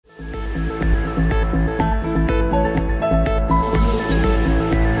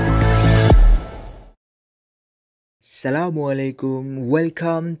Assalamu alaikum.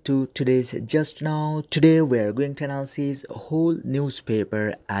 Welcome to today's Just Now. Today we are going to analyze a whole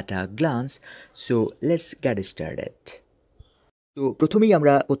newspaper at a glance. So let's get started. তো প্রথমেই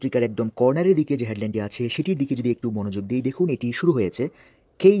আমরা পত্রিকার একদম কর্নারের দিকে যে হেডলাইনটি আছে সেটির দিকে যদি একটু মনোযোগ দিই, দেখুন এটি শুরু হয়েছে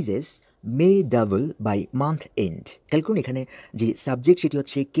কেজেস মে ডাবল বাই মান্থ এন্ড। খেয়াল করুন এখানে যে সাবজেক্ট সেটি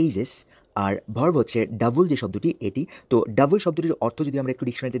হচ্ছে কেজেস আর ভার্ব হচ্ছে ডাবল যে শব্দটি এটি। তো ডাবল শব্দটির অর্থ যদি আমরা একটু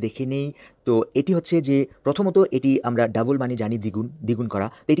ডিকশনারিতে দেখে নেই, তো এটি হচ্ছে যে প্রথমত এটি আমরা ডাবল মানে জানি দ্বিগুণ, দ্বিগুণ করা।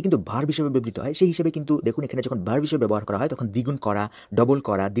 তো এটি কিন্তু ভার্ব হিসেবে ব্যবহৃত হয়, সেই হিসেবে কিন্তু দেখুন এখানে যখন ভার্ব হিসেবে ব্যবহার করা হয় তখন দ্বিগুণ করা, ডবল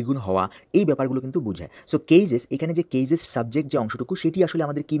করা, দ্বিগুণ হওয়া এই ব্যাপারগুলো কিন্তু বোঝায়। সো কেজেস, এখানে যে কেজেস সাবজেক্ট যে অংশটুকু সেটি আসলে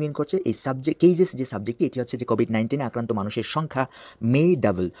আমাদের কি মিন করছে, এই সাবজেক্ট কেজেস যে সাবজেক্টটি এটি হচ্ছে যে কোভিড-19 আক্রান্ত মানুষের সংখ্যা মে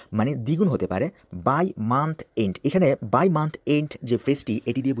ডাবল মানে দ্বিগুণ হতে পারে বাই মান্থ এন্ড। এখানে বাই মান্থ এন্ড যে ফ্রেজটি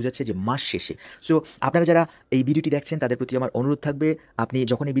এটি দিয়ে বোঝাচ্ছে যে মাস শেষে। সো আপনারা যারা এই ভিডিওটি দেখছেন তাদের প্রতি আমার অনুরোধ থাকবে, আপনি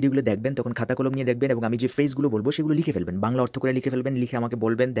যখন এই ভিডিওগুলো দেখবেন তখন খাতা কলম নিয়ে দেখবেন এবং আমি যে ফ্রেজগুলো বলবো সেগুলো লিখে ফেলবেন, বাংলা অর্থ করে লিখে ফেলবেন, লিখে আমাকে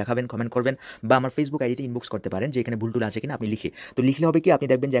বলবেন, দেখাবেন, কমেন্ট করবেন বা আমার ফেসবুক আইডিতে ইনবক্স করতে পারেন যে এখানে ভুলটুল আছে কিনা আপনি লিখে। তো লিখলে হবে কি, আপনি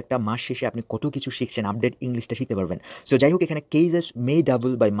দেখবেন যে একটা মাস শেষে আপনি কত কিছু শিখছেন, আপডেট ইংলিশটা শিখতে পারবেন। সো যাই হোক, এখানে কেজেস মে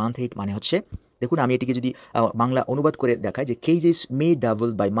ডাবল বাই মান্থ এইট মানে হচ্ছে, দেখুন আমি এটিকে যদি বাংলা অনুবাদ করে দেখাই যে কেজেস মে ডাবল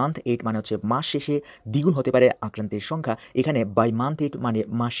বাই মান্থ এইট মানে হচ্ছে মাস শেষে দ্বিগুণ হতে পারে আক্রান্তের সংখ্যা। এখানে বাই মান্থ এইট মানে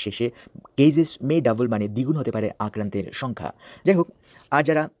মাস শেষে, কেজেস মে ডাবল মানে দ্বিগুণ হতে পারে আক্রান্তের সংখ্যা। যাই হোক, আর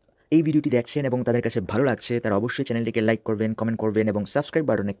যারা এই ভিডিওটি দেখছেন এবং তাদের কাছে ভালো লাগছে তারা অবশ্যই চ্যানেলটিকে লাইক করবেন, কমেন্ট করবেন এবং সাবস্ক্রাইব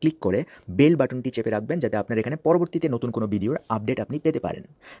বাটনে ক্লিক করে বেল বাটনটি চেপে রাখবেন যাতে আপনার এখানে পরবর্তীতে নতুন কোনো ভিডিওর আপডেট আপনি পেতে পারেন।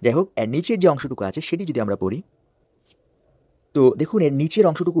 যাই হোক, এর নিচের যে অংশটুকু আছে সেটি যদি আমরা পড়ি, তো দেখুন এর নিচের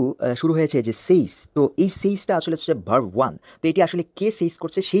অংশটুকু শুরু হয়েছে যে সেইস। তো এই সেইসটা আসলে হচ্ছে ভার্ব ওয়ান। তো এটি আসলে কে সেইস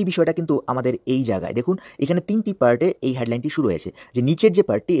করছে সেই বিষয়টা কিন্তু আমাদের এই জায়গায় দেখুন এখানে তিনটি পার্টে এই হেডলাইনটি শুরু হয়েছে। যে নিচের যে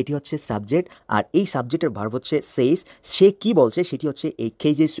পার্টটি এটি হচ্ছে সাবজেক্ট আর এই সাবজেক্টের ভার্ব হচ্ছে সেইস। সে কি বলছে সেটি হচ্ছে এই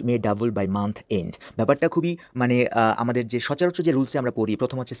কেজেস মে ডাবল বাই মান্থ এন্ড। ব্যাপারটা খুবই মানে আমাদের যে সচরাচর যে রুলসে আমরা পড়ি,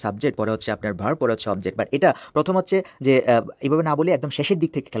 প্রথম হচ্ছে সাবজেক্ট, পরে হচ্ছে আপনার ভার্ব, পরে হচ্ছে অবজেক্ট। বাট এটা প্রথম হচ্ছে যে এইভাবে না বলে একদম শেষের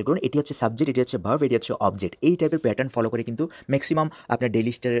দিক থেকে খেয়াল করুন, এটি হচ্ছে সাবজেক্ট, এটি হচ্ছে ভার্ব, এটি হচ্ছে অবজেক্ট। এই টাইপের প্যাটার্ন ফলো করে কিন্তু ম্যাক্সিমাম আপনার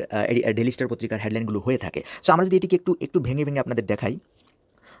ডেইলি স্টার পত্রিকার হেডলাইনগুলো হয়ে থাকে। সো আমরা যদি এটিকে একটু একটু ভেঙে ভেঙে আপনাদের দেখাই,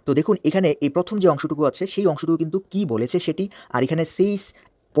 তো দেখুন এখানে এই প্রথম যে অংশটুকু আছে সেই অংশটুকু কিন্তু কি বলেছে সেটি, আর এখানে সেইস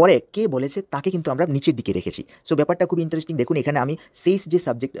পরে কে বলেছে তাকে কিন্তু আমরা নিচের দিকে রেখেছি। সো ব্যাপারটা খুব ইন্টারেস্টিং। দেখুন এখানে আমি সেইস যে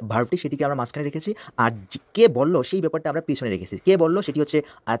সাবজেক্ট ভার্বটি সেটিকে আমরা মাঝখানে রেখেছি, আর কে বললো সেই ব্যাপারটা আমরা পিছনে রেখেছি। কে বললো সেটি হচ্ছে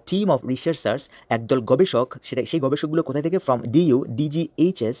টিম অফ রিসার্চার্স, একদল গবেষক। সেটা সেই গবেষকগুলো কোথায় থেকে, from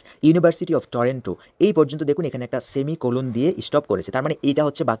DUDGHS university of Toronto. এই পর্যন্ত দেখুন এখানে একটা সেমি কোলন দিয়ে স্টপ করেছে, তার মানে এইটা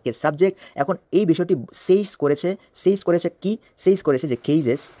হচ্ছে বাক্যের সাবজেক্ট। এখন এই বিষয়টি সেইস করেছে কি, সেইস করেছে যে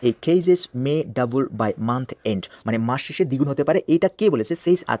কেজেস, এই কেজেস মে ডাবল বাই মান্থ এন্ড মানে মাস শেষে দ্বিগুণ হতে পারে। এইটা কে বলেছে,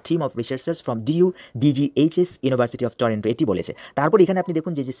 says R team of researchers from DUDGHS university of Toronto, এটি বলেছে। তারপর এখানে আপনি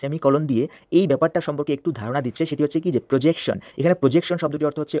দেখুন যে সেমি কলন দিয়ে এই ব্যাপারটা সম্পর্কে একটু ধারণা দিচ্ছে, সেটি হচ্ছে কি যে প্রজেকশন। এখানে প্রজেকশন শব্দটির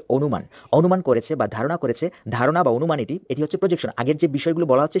অর্থ হচ্ছে অনুমান, অনুমান করেছে বা ধারণা করেছে, ধারণা বা অনুমান, এটি হচ্ছে প্রজেকশন। আগের যে বিষয়গুলো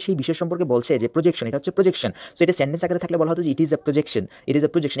বলা হচ্ছে সেই বিষয় সম্পর্কে বলছে যে প্রজেকশন, এটা হচ্ছে প্রজেকশন। সো এটা সেন্টেন্স আকারে থাকলে বলা হতো যে it is a projection, it is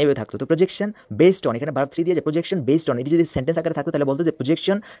a projection, এইভাবে থাকতো। তো প্রজেকশন বেসড অন, এখানে ভার্ব থ্রি দিয়ে যে প্রজেকশন বেসড অন, এটি যদি সেন্টেন্স আকারে থাকতো তাহলে বলতো যে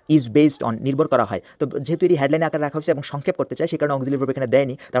প্রজেকশন ইজ বেসড অন, নির্ভর করা হয়। তো যেহেতু এটি হেডলাইন আকারে রাখা হয়েছে এবং সংক্ষেপ করতে চাই, সে কারণে অক্সিলারি ভার্ব এখানে দেয়নি।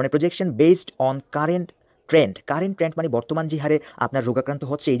 তার মানে projection based on current trend. Current trend মানে বর্তমান যে হারে আপনার রোগাক্রান্ত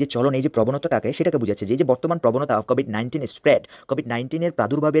হচ্ছে, এই যে চলন, এই যে প্রবণতাটাকে সেটাকে বোঝাচ্ছে, যে বর্তমান প্রবণতা অফ কোভিড-19 স্প্রেড, কোভিড-19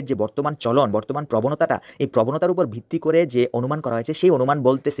 প্রাদুর্ভাবের যে বর্তমান চলন, বর্তমান প্রবণতাটা, এই প্রবণতার উপর ভিত্তি করে যে অনুমান করা হয়েছে সেই অনুমান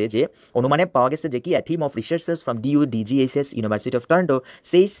বলতেছে যে অনুমানে পাওয়া গেছে যে কি team of researchers from DUDGHS university of Toronto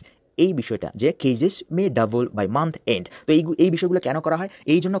says এই বিষয়টা যে কেজেস মে ডাবল বাই মান্থ এন্ড। তো এই বিষয়গুলো কেন করা হয়,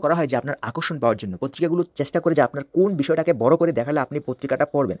 এই জন্য করা হয় যে আপনার আকর্ষণ পাওয়ার জন্য। পত্রিকাগুলো চেষ্টা করে যে আপনার কোন বিষয়টাকে বড় করে দেখালে আপনি পত্রিকাটা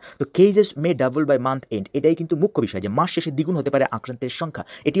পড়বেন। তো কেজেস মে ডাবল বাই মান্থ এন্ড এটাই কিন্তু মুখ্য বিষয়, যে মাস শেষে দ্বিগুণ হতে পারে আক্রান্তের সংখ্যা।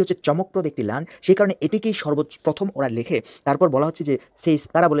 এটি হচ্ছে চমকপ্রদ একটি লাইন, সেই কারণে এটিকেই সর্বপ্রথম ওরা লেখে। তারপর বলা হচ্ছে যে সেইস,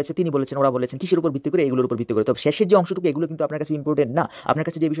 তারা বলেছে, তিনি বলেছেন, ওরা বলেছেন, কিসের উপর ভিত্তি করে, এগুলোর উপর ভিত্তি করে। তো শেষের যে অংশটুকু এগুলো কিন্তু আপনার কাছে ইম্পর্টেন্ট না, আপনার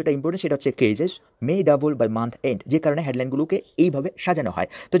কাছে যে বিষয়টা ইম্পর্টেন্ট সেটা হচ্ছে কেজেস মে ডাবল বাই মান্থ এন্ড, যে কারণে হেডলাইনগুলোকে এইভাবে সাজানো হয়।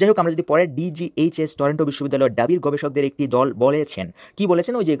 তো যাই হোক, আমরা যদি পরে DGHS টরন্টো বিশ্ববিদ্যালয়ের ডাবির গবেষকদের একটি দল বলেছেন, কি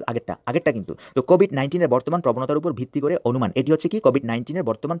বলেছেন, ওই যে আগেরটা কিন্তু। তো কোভিড-19 বর্তমান প্রবণতার উপর ভিত্তি করে অনুমান, এটি হচ্ছে কি কোভিড-19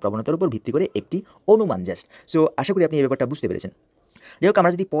 বর্তমান প্রবণতার উপর ভিত্তি করে একটি অনুমান জাস্ট। সো আশা করি আপনি এই ব্যাপারটা বুঝতে পেরেছেন। যাই হোক,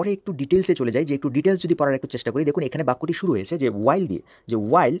 আমরা যদি পরে একটু ডিটেলসে চলে যাই, যে একটু ডিটেলস যদি পড়ার একটু চেষ্টা করি, দেখুন এখানে বাক্যটি শুরু হয়েছে যে ওয়াইল দিয়ে, যে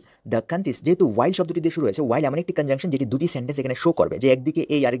ওয়াইল দ্য কান্ট্রিজ, যেহেতু ওয়াইল শব্দটি দিয়ে শুরু হয়েছে, ওয়াইল এমন একটি কনজাংশন যেটি দুটি সেন্টেন্স এখানে শো করবে, যে একদিকে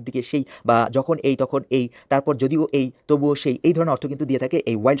এই আরেকদিকে সেই, বা যখন এই তখন এই, তারপর যদিও এই তবুও সেই, এই ধরনের অর্থ কিন্তু দিয়ে থাকে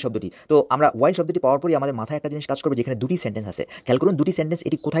এই ওয়াইল শব্দটি। তো আমরা ওয়াইল শব্দটি পাওয়ার পরই আমাদের মাথায় একটা জিনিস কাজ করবে, যেখানে দুটি সেন্টেন্স আছে। খেয়াল করুন দুটি সেন্টেন্স,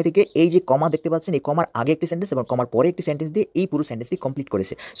 এটি কোথায় থেকে, এই যে কমা দেখতে পাচ্ছেন, এই কমার আগে একটি সেন্টেন্স এবং কমার পরে একটি সেন্টেন্স দিয়ে এই পুরো সেন্টেন্সটি কমপ্লিট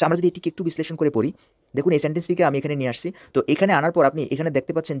করেছে। সো আমরা যদি এটিকে একটু বিশ্লেষণ করে পড়ি, দেখুন এই সেন্টেন্সটিকে আমি এখানে নিয়ে আসছি। তো এখানে আনার পর আপনি আপনি এখানে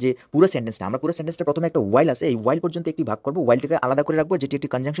দেখতে পাচ্ছেন যে পুরো সেন্টেন্সটা, আমরা পুরো সেন্টেন্সটা প্রথমে একটা ওয়াইল আছে, এই ওয়াইল পর্যন্ত একটি ভাগ করবো, ওয়াইলটাকে আলাদা করে রাখবো যেটি একটি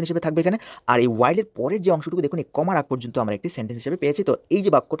কনজাংশন হিসেবে থাকবে এখানে। আর এই ওয়াইলের পরের যে অংশটুকু দেখুন এই কমার আগ পর্যন্ত আমরা একটি সেন্টেন্স হিসেবে পেয়েছি। তো এই যে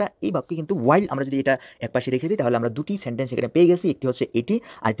বাক্যটা, এই বাক্যে কিন্তু ওয়াইল আমরা যদি এটা একপাশে রেখে দিই তাহলে আমরা দুটি সেন্টেন্স এখানে পেয়ে গেছি, একটি হচ্ছে এটি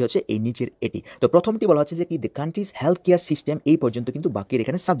আর একটি হচ্ছে এই নিচের এটি। তো প্রথমটি বলা হচ্ছে যে কি the countries health care system, এই পর্যন্ত কিন্তু বাক্যের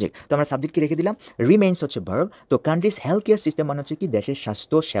এখানে সাবজেক্ট, তো আমরা সাবজেক্টকে রেখে দিলাম, রিমেইনস হচ্ছে ভার্ব। তো কান্ট্রিজ হেলথ কেয়ার সিস্টেম মানে হচ্ছে কি দেশের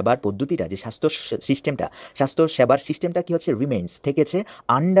স্বাস্থ্য সেবার পদ্ধতিটা, যে স্বাস্থ্য সিস্টেমটা, স্বাস্থ্য সেবার সিস্টেমটা কি হচ্ছে রিমেইনস থেকেছে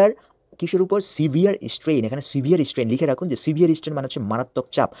আন্ডার কিসের উপর, সিভিয়ার স্ট্রেইন। এখানে সিভিয়ার স্ট্রেইন লিখে রাখুন যে সিভিয়ার স্ট্রেইন মানে হচ্ছে মারাত্মক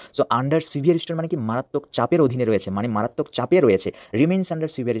চাপ। সো আন্ডার সিভিয়ার স্ট্রেইন মানে কি মারাত্মক চাপের অধীনে রয়েছে, মানে মারাত্মক চাপে রয়েছে, রিমেইনস আন্ডার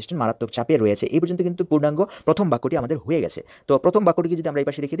সিভিয়ার স্ট্রেইন মারাত্মক চাপে রয়েছে। এই পর্যন্ত কিন্তু পূর্ণাঙ্গ প্রথম বাক্যটি আমাদের হয়ে গেছে। তো প্রথম বাক্যটিকে যদি আমরা এই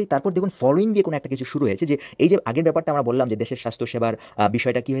পাশে রেখে দিই, তারপর দেখুন ফলোইং দিয়ে কোনো একটা কিছু শুরু হয়েছে, যে এই যে আগের ব্যাপারটা আমরা বললাম যে দেশের স্বাস্থ্য সেবার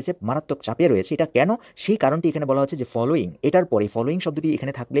বিষয়টা কি হয়েছে, মারাত্মক চাপে রয়েছে, এটা কেন সেই কারণটি এখানে বলা হচ্ছে যে ফলোইং। এটার পরে ফলোইং শব্দটি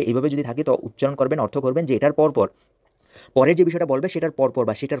এখানে থাকলে এইভাবে যদি থাকে তো উচ্চারণ করবেন, অর্থ করবেন যে এটার পর পরের যে বিষয়টা বলবে সেটার পরপর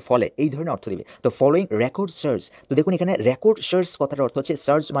বা সেটার ফলে, এই ধরনের অর্থ দিবে। তো ফলোইং রেকর্ড সার্চ, তো দেখুন এখানে রেকর্ড সার্চ কথাটার অর্থ হচ্ছে,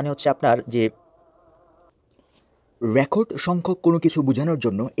 সার্চ মানে হচ্ছে আপনার যে রেকর্ড সংখ্যক কোনো কিছু বোঝানোর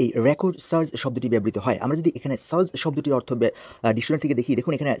জন্য এই রেকর্ড সার্চ শব্দটি ব্যবহৃত হয়। আমরা যদি এখানে সার্চ শব্দটির অর্থ ডিকশনারি থেকে দেখি,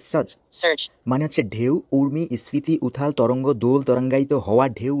 দেখুন এখানে সার্চ মানে হচ্ছে ঢেউ, উর্মি, স্ফীতি, উথাল, তরঙ্গ, দোল, তরঙ্গায়িত হওয়া,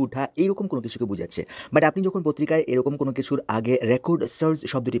 ঢেউ উঠা, এইরকম কোনো কিছুকে বোঝাচ্ছে। বাট আপনি যখন পত্রিকায় এরকম কোনো কিছুর আগে রেকর্ড সার্চ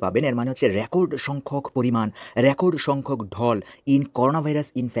শব্দটি পাবেন, এর মানে হচ্ছে রেকর্ড সংখ্যক পরিমাণ, রেকর্ড সংখ্যক ঢল ইন করোনা ভাইরাস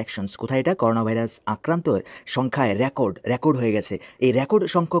ইনফেকশনস। কোথায় এটা, করোনা ভাইরাস আক্রান্তের সংখ্যায় রেকর্ড হয়ে গেছে। এই রেকর্ড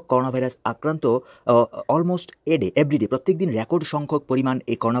সংখ্যক করোনা ভাইরাস আক্রান্ত অলমোস্ট এভরিডে, প্রত্যেক দিন রেকর্ড সংখ্যক পরিমাণ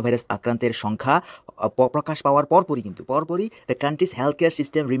এই করোনা ভাইরাস আক্রান্তের সংখ্যা প্রকাশ পাওয়ার পরপরই the countries health care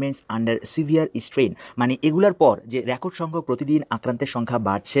system remains under severe strain, মানে এগুলার পর যে রেকর্ড সংখ্যক প্রতিদিন আক্রান্তের সংখ্যা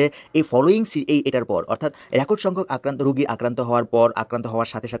বাড়ছে, এই ফলোয়িং এটার পর, অর্থাৎ রেকর্ড সংখ্যক রোগী আক্রান্ত হওয়ার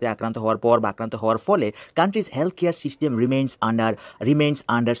সাথে সাথে আক্রান্ত হওয়ার পর বা আক্রান্ত হওয়ার ফলে countries health care system remains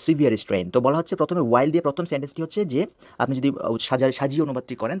under severe strain. তো বলা হচ্ছে প্রথমে ওয়াইল দিয়ে প্রথম সেন্টেন্সটি হচ্ছে যে আপনি যদি সাজিয়ে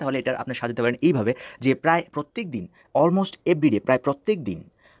অনুবাদটি করেন তাহলে এটা আপনি সাজাতে পারেন এইভাবে, যে প্রায় প্রত্যেক দিন, অলমোস্ট এভরিডে, প্রায় প্রত্যেক দিন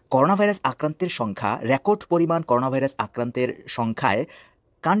করোনা ভাইরাস আক্রান্তের সংখ্যা, রেকর্ড পরিমাণ করোনা ভাইরাস আক্রান্তের সংখ্যায়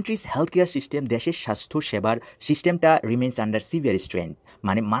কান্ট্রিজ হেলথ কেয়ার সিস্টেম, দেশের স্বাস্থ্য সেবার সিস্টেমটা রিমেইনস আন্ডার সিভিয়ার স্ট্রেন,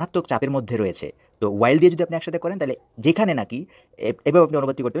 মানে মারাত্মক চাপের মধ্যে রয়েছে। তো ওয়াইল দিয়ে যদি আপনি একসাথে করেন তাহলে যেখানে নাকি, এভাবে আপনি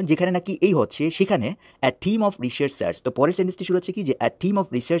অনুবাদটি করতে পারেন, যেখানে নাকি এই হচ্ছে সেখানে অ্যা টিম অফ রিসার্চার্স। তো পরের সেন্টেন্সটি শুরু হচ্ছে কি যে অ্যা টিম অফ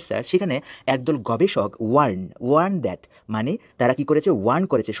রিসার্চার্স, সেখানে একদল গবেষক ওয়ার্ন দ্যাট, মানে তারা কি করেছে, ওয়ার্ন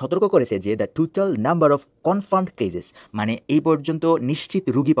করেছে, সতর্ক করেছে যে the total number of confirmed cases, মানে এই পর্যন্ত নিশ্চিত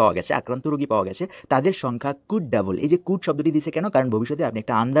রোগী পাওয়া গেছে, আক্রান্ত রোগী পাওয়া গেছে, তাদের সংখ্যা কুড ডাবল। এই যে কুড শব্দটি দিয়েছে কেন, কারণ ভবিষ্যতে আপনি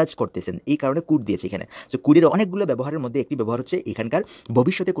একটা আন্দাজ করতেছেন, এই কারণে কুড দিয়েছে এখানে। সো কুডের অনেকগুলো ব্যবহারের মধ্যে একটি ব্যবহার হচ্ছে এখানকার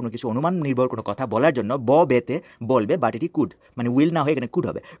ভবিষ্যতে কোনো কিছু অনুমান নির্ভর কোনো কথা বলার জন্য বেতে বলবে, বাট এটি কুড, মানে উইল না হয়ে এখানে কুড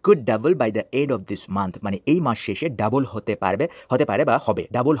হবে। Could double by the end of this month, মানে এই মাস শেষে ডাবল হতে পারে বা হবে,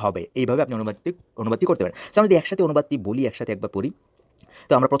 ডাবল হবে, এইভাবে আপনি অনুবাদটি করতে পারেন। সো আমরা যদি একসাথে অনুবাদটি বলি, একসাথে একবার পড়ি।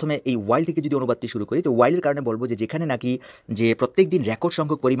 তো আমরা প্রথমে এই ওয়াইল থেকে যদি অনুবাদটি শুরু করি, তো ওয়াইলের কারণে বলবো যে যেখানে নাকি যে প্রত্যেক দিন রেকর্ড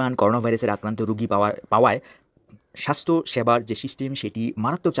সংখ্যক পরিমাণ করোনা ভাইরাসের আক্রান্ত রোগী পাওয়ায় স্বাস্থ্য সেবার যে সিস্টেম সেটি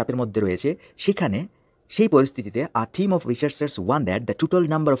মারাত্মক চাপের মধ্যে রয়েছে, সেখানে সেই পরিস্থিতিতে আ team of researchers one that the total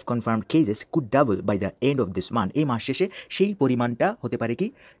number of confirmed cases could double by the end of this month, এই মাস শেষে সেই পরিমাণটা হতে পারে কি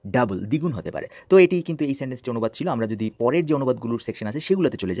ডাবল, দ্বিগুণ হতে পারে। তো এটি কিন্তু এই সেন্টেন্সটি অনুবাদ ছিল। আমরা যদি পরের যে অনুবাদগুলোর সেকশন আছে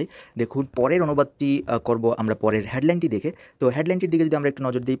সেগুলোতে চলে যাই, দেখুন পরের অনুবাদটি করব আমরা পরের হেডলাইনটি দেখে। তো হেডলাইনটির দিকে যদি আমরা একটু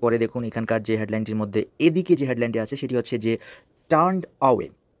নজর দিই, পরে দেখুন এখানকার যে হেডলাইনটির মধ্যে এদিকে যে হেডলাইনটি আছে সেটি হচ্ছে যে টার্নড আওয়ে।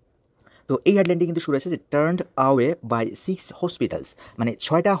 তো এই হেডলাইনটি কিন্তু শুরু হয়েছে যে টার্নড আওয়ে বাই 6 হসপিটালস, মানে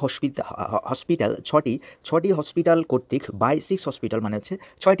 6টা হসপিটাল কর্তৃক, বাই 6 হসপিটাল মানে হচ্ছে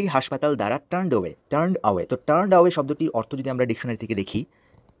 6টি হাসপাতাল দ্বারা টার্নড আওয়ে। তো টার্নড আওয়ে শব্দটির অর্থ যদি আমরা ডিকশনারি থেকে দেখি,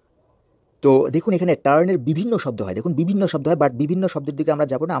 তো দেখুন এখানে টার্নের বিভিন্ন শব্দ হয়, দেখুন বিভিন্ন শব্দ হয়, বাট বিভিন্ন শব্দের দিকে আমরা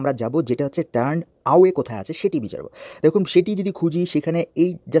যাব না, আমরা যাব যেটা হচ্ছে টার্ন আওয়ে কোথায় আছে সেটি বিচারব। দেখুন সেটি যদি খুঁজি, সেখানে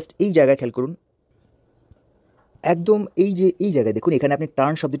এই জায়গায় খেয়াল করুন, একদম এই জায়গায় দেখুন, এখানে আপনি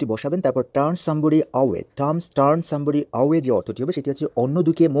টার্ন শব্দটি বসাবেন, তারপর টার্ন সামবডি আওয়ে, টার্ন সামবডি আওয়ে যে অর্থটি হবে সেটি হচ্ছে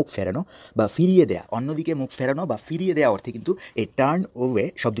অন্যদিকে মুখ ফেরানো বা ফিরিয়ে দেয়া, অন্যদিকে মুখ ফেরানো বা ফিরিয়ে দেওয়া অর্থে কিন্তু এই টার্ন ওয়ে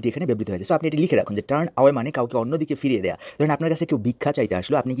শব্দটি এখানে ব্যবহৃত হয়েছে। সো আপনি এটি লিখে রাখুন যে টার্ন আওয়ে মানে কাউকে অন্যদিকে ফিরিয়ে দেওয়া। ধরুন আপনার কাছে কেউ ভিক্ষা চাইতে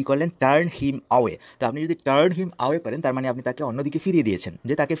আসলো, আপনি কি করলেন, টার্ন হিম আওয়ে। তো আপনি যদি টার্ন হিম আওয়ে করেন তার মানে আপনি তাকে অন্যদিকে ফিরিয়ে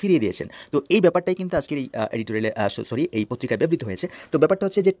দিয়েছেন। তো এই ব্যাপারটাই কিন্তু আজকের এই এডিটোরিয়ালে এই পত্রিকায় ব্যবহৃত হয়েছে। তো ব্যাপারটা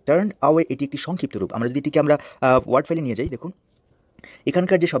হচ্ছে যে টার্ন আওয়ে এটি একটি সংক্ষিপ্ত রূপ। আমরা যদি এটিকে আমরা ওয়ার্ড ফাইলে নিয়ে যাই, দেখুন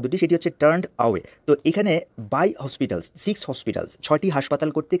এখানকার যে শব্দটি সেটি হচ্ছে টার্নড আওয়ে। তো এখানে বাই হসপিটালস, 6 হসপিটালস, 6টি হাসপাতাল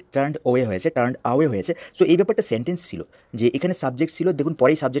কর্তৃক টার্নড আওয়ে হয়েছে। সো এই ব্যাপারটা সেন্টেন্স ছিল, যে এখানে সাবজেক্ট ছিল, দেখুন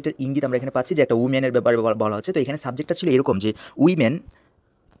পরেই সাবজেক্টের ইঙ্গিত আমরা এখানে পাচ্ছি যে একটা উইমেনের ব্যাপারে বলা হচ্ছে। তো এখানে সাবজেক্টটা ছিল এরকম যে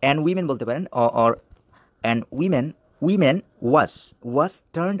উইমেন বলতে পারেন, or and women women was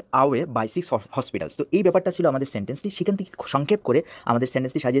turned আওয়ে by 6 hospitals. তো এই ব্যাপারটা ছিল আমাদের সেন্টেন্সটি, সেখান থেকে সংক্ষেপ করে আমাদের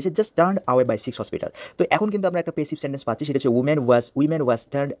সেন্টেন্সটি সাজিয়েছে জাস্ট টার্নড আওয়ে বাই 6 হসপিটাল। তো এখন কিন্তু আমরা একটা পেসিভ সেন্টেন্স পাচ্ছি, সেটা হচ্ছে women was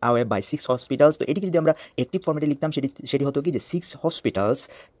turned আওয়ে by 6 hospitals. তো এটিকে যদি আমরা অ্যাক্টিভ ফর্মেটে লিখতাম সেটি হতো কি যে 6 hospitals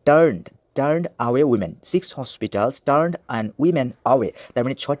turned আওয়ে women, 6 hospitals turned and women আওয়ে। তার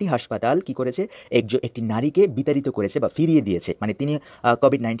মানে 6টি হাসপাতাল কি করেছে, একটি নারীকে বিতাড়িত করেছে বা ফিরিয়ে দিয়েছে। মানে তিনি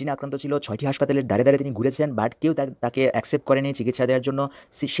কোভিড-19 আক্রান্ত ছিল, 6টি হাসপাতালের দ্বারে দ্বারে তিনি ঘুরেছেন, বাট কেউ তাকে অ্যাকসেপ্ট করেনি চিকিৎসা দেওয়ার জন্য।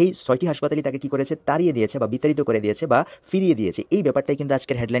 সেই 6টি হাসপাতালই তাকে কি করেছে, তাড়িয়ে দিয়েছে বা বিতাড়িত করে দিয়েছে বা ফিরিয়ে দিয়েছে। এই ব্যাপারটাই কিন্তু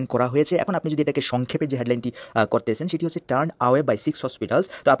আজকের হেডলাইন করা হয়েছে। এখন আপনি যদি এটাকে সংক্ষেপে যে হেডলাইনটি করতেছেন সেটি হচ্ছে টার্ন আওয়ে বাই 6 হসপিটালস।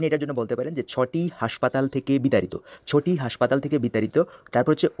 তো আপনি এটার জন্য বলতে পারেন যে 6টি হাসপাতাল থেকে বিতাড়িত,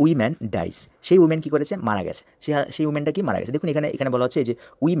 তারপর হচ্ছে উইমেন ডাইস, সেই উইমেন কি করেছে, মারা গেছে, সেই উইমেনটা কি মারা গেছে। দেখুন এখানে বলা হচ্ছে যে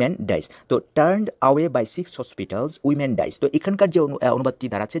উইমেন ডাইস, তো turned আওয়ে by 6 hospitals women dice. তো এখানকার যে অনুবাদটি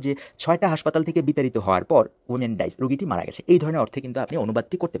দাঁড়াচ্ছে যে 6টা হাসপাতাল থেকে বিতাড়িত হওয়ার পর উইমেন ডাইস, রোগীটি মারা গেছে। এই ধরনের অর্থে কিন্তু আপনি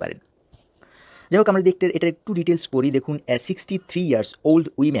অনুবাদটি করতে পারেন। যাই হোক, আমরা দেখতে এটা একটু ডিটেলস পড়ি। দেখুন 63 ইয়ার্স ওল্ড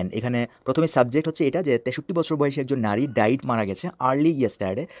উইমেন, এখানে প্রথমে সাবজেক্ট হচ্ছে এটা যে 63 বছর বয়সী একজন নারী ডাইড, মারা গেছে, আর্লি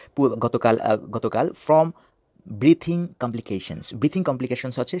ইয়েস্টারডে, গতকাল ফ্রম ব্রিথিং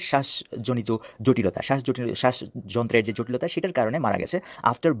কমপ্লিকেশনস হচ্ছে শ্বাসজনিত জটিলতা, শ্বাসযন্ত্রের যে জটিলতা সেটার কারণে মারা গেছে।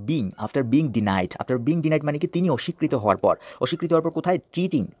 আফটার বিং ডিনাইড মানে কি তিনি অস্বীকৃত হওয়ার পর কোথায়,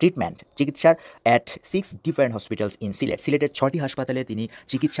 চিকিৎসার অ্যাট 6 ডিফারেন্ট হসপিটালস ইন সিলেটের 6টি হাসপাতালে তিনি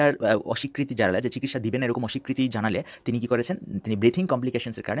চিকিৎসার অস্বীকৃতি জানালে, যে চিকিৎসা দিবেন এরকম অস্বীকৃতি জানালে তিনি কি করেছেন, তিনি ব্রিথিং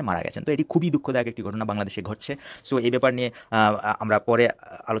কমপ্লিকেশনসের কারণে মারা গেছেন। তো এটি খুবই দুঃখদায়ক একটি ঘটনা বাংলাদেশে ঘটছে। সো এই ব্যাপার নিয়ে আমরা পরে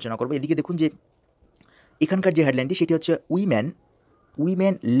আলোচনা করবো। এদিকে দেখুন যে এখানকার যে হেডলাইনটি সেটি হচ্ছে উইমেন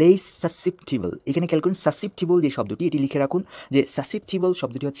লেস সাসেপ্টিবল। এখানে খেয়াল করুন সাসেপ্টিবল যে শব্দটি, এটি লিখে রাখুন যে সাসেপ্টিবল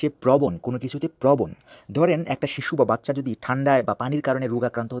শব্দটি হচ্ছে প্রবণ, কোনো কিছুতে প্রবণ। ধরেন একটা শিশু বা বাচ্চা যদি ঠান্ডায় বা পানির কারণে রোগ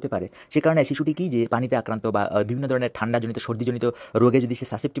আক্রান্ত হতে পারে, সে কারণে শিশুটি কি যে পানিতে আক্রান্ত বা বিভিন্ন ধরনের ঠান্ডাজনিত সর্দিজনিত রোগে যদি সে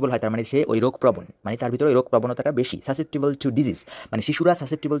সাসেপ্টিবল হয়, তার মানে সে ওই রোগ প্রবণ, মানে তার ভিতরে রোগ প্রবণতাটা বেশি। সাসেপ্টিবল টু ডিজিজ মানে শিশুরা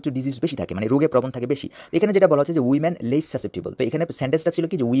সাসেপ্টিবল টু ডিজিজ বেশি থাকে, মানে রোগে প্রবণ থাকে বেশি। এখানে যেটা বলা হচ্ছে যে উইমেন লেস সাসেপ্টিবল, তো এখানে সেন্টেন্সটা ছিল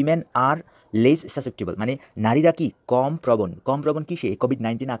কি যে উইমেন আর লেস সাসেপ্টিবল, মানে নারীরা কি কম প্রবণ কি, সে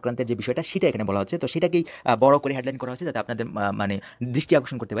কোভিড-19 আক্রান্তের যে বিষয়টা সেটা এখানে বলা হচ্ছে। তো সেটাকেই বড় করে হেডলাইন করা হচ্ছে যাতে আপনাদের মানে দৃষ্টি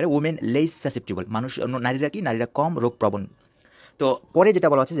আকর্ষণ করতে পারে। উইমেন লেস সাসেপ্টিবল, নারীরা রোগ প্রবণ। তো পরে যেটা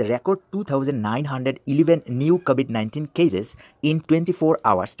বলা হচ্ছে যে record 2911 new COVID-19 cases in 24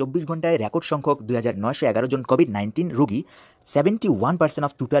 hours, 24 ঘন্টায় রেকর্ড সংখ্যক 2911 জন কোভিড-19 রোগী। 71%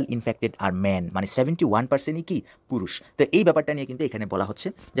 of total infected R man, মানে 71%ই কি পুরুষ। তো এই ব্যাপারটা নিয়ে কিন্তু এখানে বলা হচ্ছে।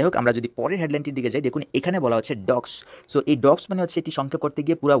 যাই হোক, আমরা যদি পরের হেডলাইনটির দিকে যাই, দেখুন এখানে বলা হচ্ছে ডক্স। সো এই ডক্স মানে হচ্ছে এটি সংক্ষেপ করতে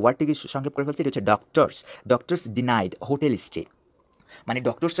গিয়ে পুরো ওয়ার্ডটিকে সংক্ষেপ করে ফেলছে, এটি হচ্ছে ডক্টরস ডিনাইড হোটেল স্টে, মানে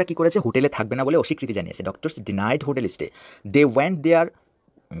ডক্টরসরা কী করেছে, হোটেলে থাকবে না বলে অস্বীকৃতি জানিয়েছে। Doctors denied hotel stay, they went there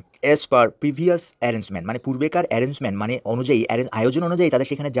as per previous arrangement, মানে পূর্বেকার অ্যারেঞ্জমেন্ট মানে অনুযায়ী, আয়োজন অনুযায়ী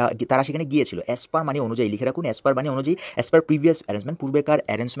তারা সেখানে গিয়েছিল। অ্যাজ পার মানে অনুযায়ী, লিখে রাখুন অ্যাজ পার মানে অনুযায়ী, as per previous arrangement, পূর্বেকার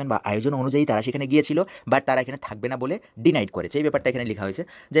arrangement বা আয়োজন অনুযায়ী তারা সেখানে গিয়েছিল, বাট তারা এখানে থাকবে না বলে ডিনাইড করেছে। এই ব্যাপারটা এখানে লেখা হয়েছে।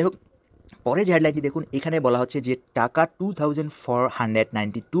 যাই হোক, পরে যে হেডলাইনটি দেখুন, এখানে বলা হচ্ছে যে টাকা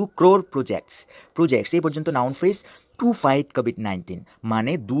 2492 ক্রোর প্রজেক্টস এই পর্যন্ত, noun phrase to fight COVID-19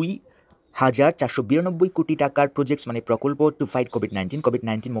 মানে 2492 কোটি টাকার প্রজেক্টস মানে প্রকল্প টু ফাইট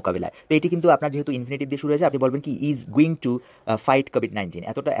কোভিড-19 মোকাবিলায়। তো এটি কিন্তু আপনার যেহেতু ইনফিনিটিভ দিয়ে শুরু হয়েছে, আপনি বলবেন কি is going to fight COVID-19,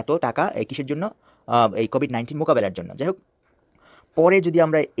 এত টাকা কিসের জন্য, এই কোভিড-19 মোকাবেলার জন্য। যাই হোক, পরে যদি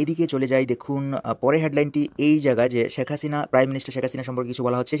আমরা এদিকে চলে যাই, দেখুন পরের হেডলাইনটি এই জায়গায় যে প্রাইম মিনিস্টার শেখ হাসিনা সম্পর্কে কিছু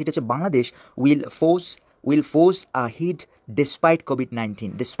বলা হচ্ছে, সেটা হচ্ছে Bangladesh will force ahead despite COVID-19,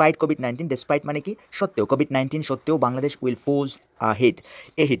 despite মানে কি সত্ত্বেও, কোভিড-19 সত্ত্বেও বাংলাদেশ উইল ফোর্স আহেড।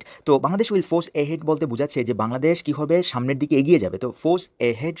 তো বাংলাদেশ উইল ফোর্স এহেড বলতে বোঝাচ্ছে যে বাংলাদেশ কী হবে, সামনের দিকে এগিয়ে যাবে। তো ফোর্স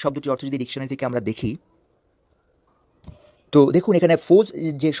এহেড শব্দটির অর্থ যদি ডিকশনারি থেকে আমরা দেখি, তো দেখুন এখানে ফোর্স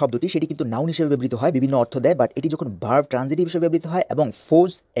যে শব্দটি সেটি কিন্তু নাউন হিসেবে ব্যবহৃত হয়, বিভিন্ন অর্থ দেয়, বাট এটি যখন ভার্ব ট্রানজিটিভ হিসেবে ব্যবহৃত হয় এবং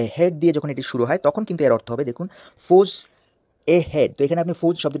ফোর্স এহেড দিয়ে যখন এটি শুরু হয়, তখন কিন্তু এর অর্থ হবে, দেখুন ফোর্স এহেড। তো এখানে আপনি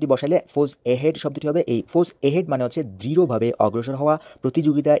ফোর্স শব্দটি বসালে ফোর্স এহেড শব্দটি হবে, এই ফোর্স এহেড মানে হচ্ছে দৃঢ়ভাবে অগ্রসর হওয়া,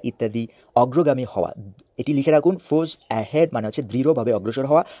 প্রতিযোগিতা ইত্যাদি অগ্রগামী হওয়া। এটি লিখে রাখুন, ফোর্স অ্যাহেড মানে হচ্ছে দৃঢ়ভাবে অগ্রসর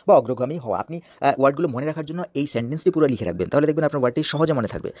হওয়া বা অগ্রগামী হওয়া। আপনি ওয়ার্ডগুলো মনে রাখার জন্য এই সেন্টেন্সটি পুরো লিখে রাখবেন, তাহলে দেখবেন আপনার ওয়ার্ডটি সহজে মনে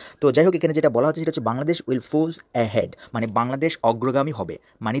থাকবে। তো যাই হোক, এখানে যেটা বলা হচ্ছে সেটা হচ্ছে বাংলাদেশ উইল ফোর্স অ্যাহেড, মানে বাংলাদেশ অগ্রগামী হবে,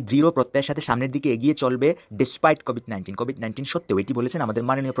 মানে দৃঢ় প্রত্যয়ের সাথে সামনের দিকে এগিয়ে চলবে ডিসপাইট কোভিড-19 সত্ত্বেও, এটি বলেছেন আমাদের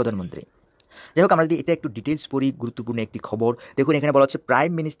মাননীয় প্রধানমন্ত্রী। যাই হোক, আমরা যদি এটা একটু ডিটেলস পড়ি, গুরুত্বপূর্ণ একটি খবর দেখুন, এখানে বলা হচ্ছে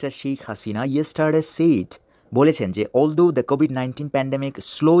prime minister Sheikh Hasina yesterday shed, বলেছেন যে although the COVID-19 pandemic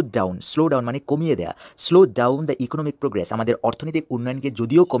slow down মানে কমিয়ে দেয়া, slow down the economic progress, আমাদের অর্থনৈতিক উন্নয়নকে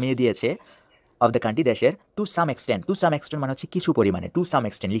যদিও কমিয়ে দিয়েছে, অফ দ্য কান্ট্রি দেশের টু সাম এক্সটেন্ট মানে হচ্ছে কিছু পরিমাণে, টু সাম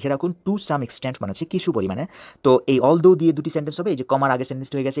এক্সটেন্ট লিখে রাখুন, টু সাম এক্সটেন্ট মানে হচ্ছে কিছু পরিমাণে। তো এই অল দো দিয়ে দুটি সেন্টেন্স হবে, এই যে কমার আগের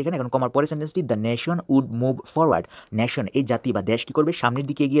সেন্টেন্সটি হয়ে গেছে এখানে, এখন কমার পরের সেন্টেন্সটি the nation would move forward, nation এই জাতি বা দেশ কী করবে, সামনের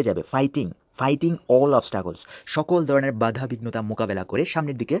দিকে এগিয়ে যাবে, ফাইটিং অল অবস্টাকলস, সকল ধরনের বাধা বিঘ্নতা মোকাবেলা করে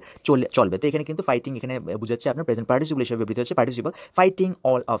সামনের দিকে চলবে। তো এখানে কিন্তু ফাইটিং এখানে বোঝাচ্ছে আপনার প্রেজেন্ট পার্টিসিপল হিসেবে ব্যবহৃত হচ্ছে, পার্টিসিপল ফাইটিং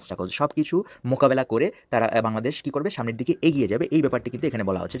অল অবস্টাকলস, সব কিছু মোকাবেলা করে তারা বাংলাদেশ কী করবে, সামনের দিকে এগিয়ে যাবে, এই ব্যাপারটি কিন্তু এখানে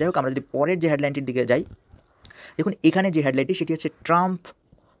বলা হচ্ছে। যাই হোক, আমরা যদি পরের যে হেডলাইনটির দিকে যাই, দেখুন এখানে যে হেডলাইনটি সেটি হচ্ছে Trump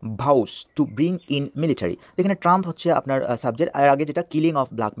ভাউস to bring in military. এখানে ট্রাম্প হচ্ছে আপনার সাবজেক্ট, আর আগে যেটা কিলিং অফ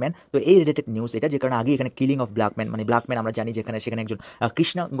ব্ল্যাক ম্যান, তো এই রিলেটেড নিউজ এটা, যে কারণে আগে এখানে কিলিং অফ ব্ল্যাক ম্যান মানে ব্ল্যাক ম্যান আমরা জানি যেখানে সেখানে একজন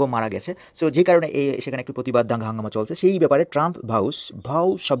কৃষ্ণাঙ্গ মারা গেছে, সো যে কারণে সেখানে একটু প্রতিবাদ দাঙ্গা হাঙ্গামা চলছে, সেই ব্যাপারে ট্রাম্প ভাউস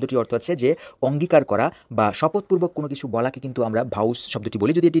শব্দটির অর্থ হচ্ছে যে অঙ্গীকার করা বা শপথপূর্বক কোনো কিছু বলাকে কিন্তু আমরা ভাউস শব্দটি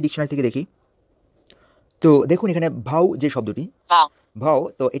বলি, যদি এটি ডিকশনারি থেকে দেখি। তো দেখুন এখানে ভাউ যে শব্দটি, ভাও,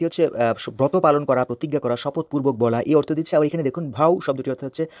 তো এটি হচ্ছে ব্রত পালন করা, প্রতিজ্ঞা করা, শপথপূর্বক বলা, এই অর্থ দিচ্ছে। আর এখানে দেখুন ভাও শব্দটি অর্থ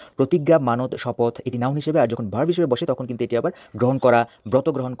হচ্ছে প্রতিজ্ঞা, মানত, শপথ, এটি নাউন হিসেবে, আর যখন ভার্ব হিসেবে বসে তখন কিন্তু এটি আবার গ্রহণ করা, ব্রত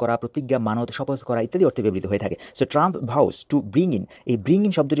গ্রহণ করা, প্রতিজ্ঞা, মানত, শপথ করা ইত্যাদি অর্থে ব্যবহৃত হয়ে থাকে। So Trump ভাউস to bring in, এই ব্রিং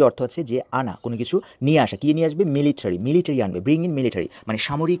ইন শব্দটির অর্থ হচ্ছে যে আনা, কোনো কিছু নিয়ে আসা, কি নিয়ে আসবে, মিলিটারি আনবে, ব্রিং ইন মিলিটারি মানে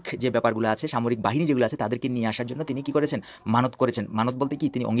সামরিক যে ব্যাপারগুলো আছে, সামরিক বাহিনী যেগুলো আছে তাদেরকে নিয়ে আসার জন্য তিনি কি করেছেন, মানত করেছেন। মানত বলতে কি,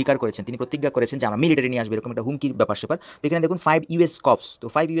 তিনি অঙ্গীকার করেছেন, তিনি প্রতিজ্ঞা করেছেন যে আমরা মিলিটারি নিয়ে আসবে, এরকম একটা হুমকির ব্যাপার স্যাপার। তো এখানে দেখুন 5 US কপস, তো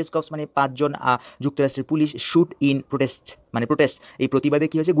 5 US কপস মানে 5 জন যুক্তরাষ্ট্রের পুলিশ শুট ইন প্রোটেস্ট, মানে প্রোটেস্ট এই প্রতিবাদে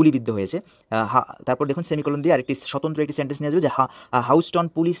কি হয়েছে, গুলিবিদ্ধ হয়েছে। তারপর দেখুন সেমিকোলন দিয়ে আরেকটি স্বতন্ত্র একটি সেন্টেন্স নিয়ে আসবে যে হাউস্টন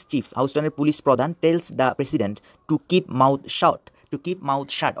পুলিশ চিফ, হাউস্টনের পুলিশ প্রধান tells the president to keep mouth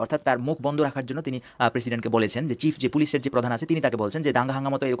শাট, অর্থাৎ তার মুখ বন্ধ রাখার জন্য তিনি প্রেসিডেন্টকে বলেছেন, যে চিফ যে পুলিশের যে প্রধান আছে তিনি তাকে বলছেন যে দাঙ্গা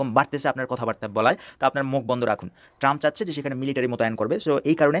হাঙ্গামা তো এরকম বাড়তেছে আপনার কথাবার্তা বলায়, তো আপনার মুখ বন্ধ রাখুন। ট্রাম্প চাচ্ছে যে সেখানে মিলিটারি মোতায়েন করবে, সো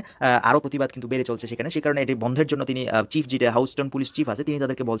এই কারণে আরও প্রতিবাদ কিন্তু বেড়ে চলছে সেখানে, সেই কারণে এটি বন্ধের জন্য তিনি চিফ যেটা হাউস্টন পুলিশ চিফ আছে তিনি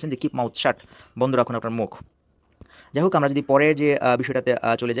তাদেরকে বলছেন যে কিপ মাউথ শাট, বন্ধ রাখুন আপনার মুখ। যাই হোক, আমরা যদি পরের যে বিষয়টাতে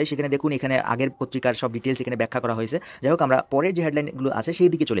চলে যাই, সেখানে দেখুন এখানে আগের পত্রিকার সব ডিটেলস এখানে ব্যাখ্যা করা হয়েছে। যাই হোক, আমরা পরের যে হেডলাইনগুলো আছে সেই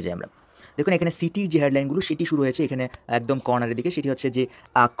দিকে চলে যাই আমরা। দেখুন এখানে সিটির যে হেডলাইনগুলো সেটি শুরু হয়েছে এখানে একদম কর্নারের দিকে, সেটি হচ্ছে যে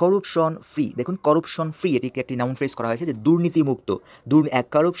করুপশন ফ্রি। দেখুন করুপশন ফ্রি, এটিকে একটি নাউন ফ্রেজ করা হয়েছে যে দুর্নীতিমুক্ত,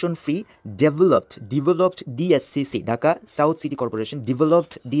 করুপশন free developed DSCC, Dhaka south city corporation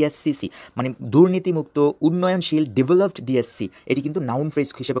developed DSCC মানে দুর্নীতিমুক্ত উন্নয়নশীল ডেভেলপড ডিএসসি, এটি কিন্তু নাউন ফ্রেজ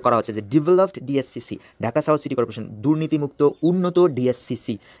হিসেবে করা হচ্ছে যে developed DSCC, Dhaka south city corporation দুর্নীতিমুক্ত উন্নত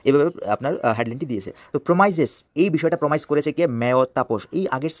ডিএসসিসি, এভাবে আপনার হেডলাইনটি দিয়েছে। তো প্রমাইজেস, এই বিষয়টা প্রমাইজ করেছে কে, মেয়র তাপস, এই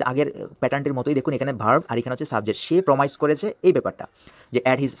আগের প্যাটার্নটির মতোই দেখুন এখানে ভার্ব আর এখানে হচ্ছে সাবজেক্ট, সে প্রমাইজ করেছে এই ব্যাপারটা যে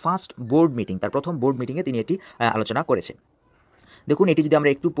at his first board meeting, তার প্রথম বোর্ড মিটিংয়ে তিনি এটি আলোচনা করেছে। দেখুন এটি যদি আমরা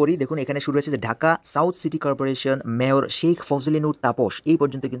একটু পড়ি, দেখুন এখানে শুরু হয়েছে যে Dhaka south city corporation mayor Sheikh Fazle Noor Tapas, এই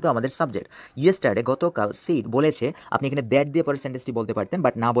পর্যন্ত কিন্তু আমাদের সাবজেক্ট। ইয়েস্টারডে গতকাল সেইড বলেছে, আপনি এখানে দ্যাট দিয়ে পরে সেন্টেন্সটি বলতে পারতেন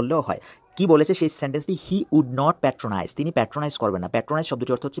বাট না বললেও হয়। কি বলেছে সেই সেন্টেন্সটি, হি উড নট প্যাট্রোনাইজ, তিনি প্যাট্রোনাইজ করবেন না। প্যাট্রোনাইজ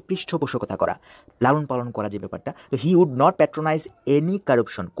শব্দটি অর্থ হচ্ছে পৃষ্ঠপোষকতা করা, লালন পালন করা যে ব্যাপারটা। তো he would not patronise any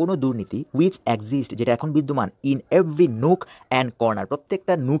corruption, কোনো দুর্নীতি উইচ এক্সিস্ট, যেটা এখন বিদ্যমান, in every nook and corner,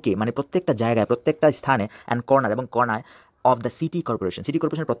 প্রত্যেকটা নুকে মানে প্রত্যেকটা জায়গায়, প্রত্যেকটা স্থানে, অ্যান্ড কর্নার এবং কর্নায় অফ দ্য সিটি কর্পোরেশন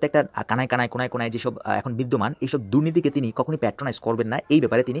প্রত্যেকটা কোনায় যেসব এখন বিদ্যমান এইসব দুর্নীতিকে তিনি কখনই প্যাট্রোনাইজ করবেন না, এই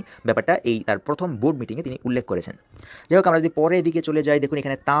ব্যাপারে তিনি ব্যাপারটা এই তার প্রথম বোর্ড মিটিংয়ে তিনি উল্লেখ করেছেন। যাই হোক, আমরা যদি পরে এদিকে চলে যাই, দেখুন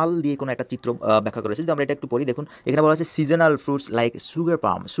এখানে তাল দিয়ে কোনো একটা চিত্র ব্যাখ্যা করেছে, যদি আমরা এটা একটু পড়ি, দেখুন এখানে বলা আছে সিজনাল ফ্রুটস লাইক সুগার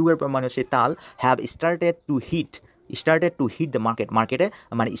পাম মানে হচ্ছে তাল, have started to hit the মার্কেটে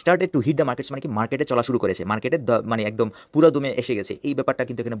মানে started to hit the markets মানে কি মার্কেটে চলা শুরু করেছে, মার্কেটে মানে একদম পুরো দমে এসে গেছে, এই ব্যাপারটা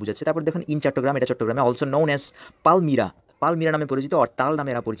কিন্তু এখানে বুঝাচ্ছে। তারপর দেখুন ইন চট্টগ্রাম, এটা চট্টগ্রামে, অলসো নোন অ্যাজ পালমিরা নামে পরিচিত, আর তাল নামে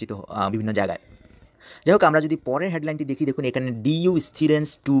এরা পরিচিত বিভিন্ন জায়গায়। যাই হোক, আমরা যদি পরের হেডলাইনটি দেখি, দেখুন এখানে DU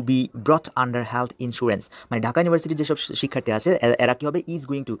students to B ব্রট under health insurance, মানে ঢাকা ইউনিভার্সিটির যেসব শিক্ষার্থী আছে এরা কী হবে, ইজ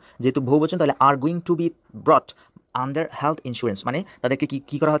গোয়িং টু, যেহেতু বহুবচন তাহলে are going to B ব্রট under health insurance মানে তাদেরকে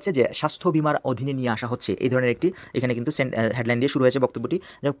কী করা হচ্ছে, যে স্বাস্থ্য বিমার অধীনে নিয়ে আসা হচ্ছে, এই ধরনের একটি এখানে কিন্তু হেডলাইন দিয়ে শুরু হয়েছে বক্তব্যটি।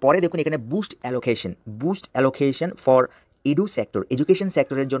 পরে দেখুন এখানে বুস্ট অ্যালোকেশন ফর এডুকেশন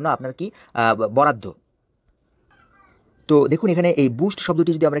সেক্টরের জন্য আপনার কি বরাদ্দ। তো দেখুন এখানে এই বুস্ট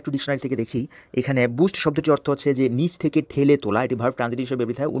শব্দটি যদি আমরা একটু ডিকশনারি থেকে দেখি, এখানে বুস্ট শব্দটির অর্থ হচ্ছে যে নিচ থেকে ঠেলে তোলা, এটি ভার্ব ট্রান্সিটিভ হিসেবে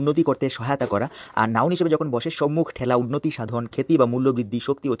ব্যবহৃত হয়, উন্নতি করতে সহায়তা করা, আর নাউন হিসেবে যখন বসে সম্মুখ ঠেলা, উন্নতি সাধন, খ্যাতি বা মূল্য বৃদ্ধি,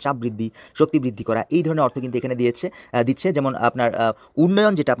 শক্তি ও চাপ বৃদ্ধি, শক্তি বৃদ্ধি করা, এই ধরনের অর্থ কিন্তু এখানে দিচ্ছে। যেমন আপনার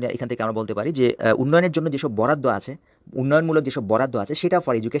উন্নয়ন, যেটা আপনি এখান থেকে আমরা বলতে পারি যে উন্নয়নের জন্য যেসব বরাদ্দ আছে, উন্নয়নমূলক যেসব বরাদ্দ আছে সেটা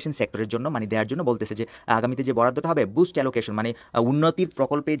ফর এডুকেশন সেক্টরের জন্য মানে দেওয়ার জন্য বলতেছে যে আগামীতে যে বরাদ্দটা হবে বুস্ট অ্যালোকেশন মানে উন্নতির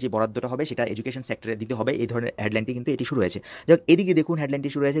প্রকল্পে যে বরাদ্দটা হবে সেটা এডুকেশন সেক্টরে দিতে হবে, এই ধরনের হেডলাইনটি কিন্তু এটি শুরু হয়েছে। যাক, এদিকে দেখুন হেডলাইনটি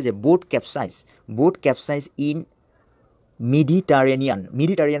শুরু হয়েছে যে বোট ক্যাপসাইজ ইন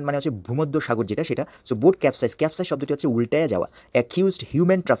মিডিটারেনিয়ান মানে হচ্ছে ভূমধ্য সাগর যেটা সেটা। সো বোট ক্যাপসাইজ শব্দটি হচ্ছে উল্টায় যাওয়া। অ্যাকিউজড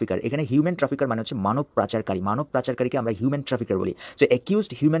হিউম্যান ট্রাফিকার, এখানে হিউম্যান ট্রাফিকার মানে হচ্ছে মানব পাচারকারীকে আমরা হিউম্যান ট্রাফিকার বলি। সো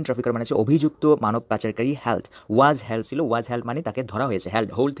অ্যাকিউজড হিউম্যান ট্রাফিকার মানে হচ্ছে অভিযুক্ত মানব পাচারকারী। ওয়াজ হেল্ড মানে তাকে ধরা হয়েছে,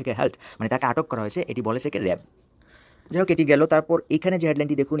 হোল্ড থেকে হেল্ড মানে তাকে আটক করা হয়েছে, এটি বলেছে কি র্যাব। যাই হোক এটি গেল। তারপর এখানে যে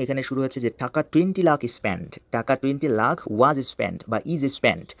হেডলাইনটি দেখুন, এখানে শুরু হচ্ছে যে টাকা 20 লাখ স্পেন্ড, টাকা 20 লাখ ওয়াজ স্পেন্ড বা ইজ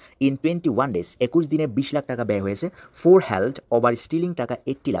স্পেন্ড ইন 21 ডেজ, 21 দিনে 20 লাখ টাকা ব্যয় হয়েছে। ফোর হেল্ড ওভার স্টিলিং টাকা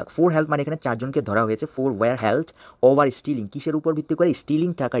 80 লাখ। ফোর হেল্ড মানে এখানে 4 জনকে ধরা হয়েছে। Four were held over stealing, কিসের উপর ভিত্তি করে? স্টিলিং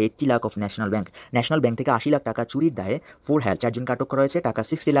টাকা 80 লাখ অফ ন্যাশনাল ব্যাংক থেকে 80 লাখ টাকা চুরির দায়ে ফোর হেল্ড 4 জনকে আটক করা হয়েছে। টাকা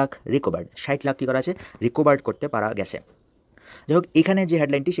 60 লাখ রিকভার্ড, 60 লাখ কী করা আছে? রিকভার্ড করতে পারা গেছে। যাই হোক এখানে যে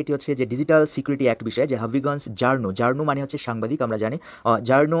হেডলাইনটি সেটি হচ্ছে যে ডিজিটাল সিকিউরিটি অ্যাক্ট বিষয়ে, যে হাভিগঞ্জ জার্নো মানে হচ্ছে সাংবাদিক, আমরা জানি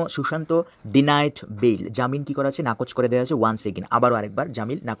জার্নো সুশান্ত ডিনাইট বেইল, জামিন কী করা আছে? নাকচ করে দেওয়া হয়েছে। ওয়ান্স এগেন, আবারও আরেকবার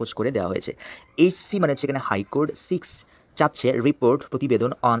জামিন নাকচ করে দেওয়া হয়েছে। এইচসি মানে হচ্ছে এখানে হাইকোর্ট 6 চাচ্ছে রিপোর্ট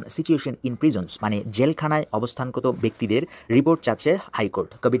প্রতিবেদন অন সিচুয়েশন ইন প্রিজনস, মানে জেলখানায় অবস্থানরত ব্যক্তিদের রিপোর্ট চাচ্ছে হাইকোর্ট।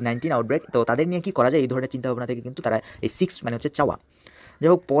 কোভিড-19 আউটব্রেক, তো তাদের নিয়ে কী করা যায় এই ধরনের চিন্তাভাবনা থেকে কিন্তু তারা এই 6 মানে হচ্ছে চাওয়া।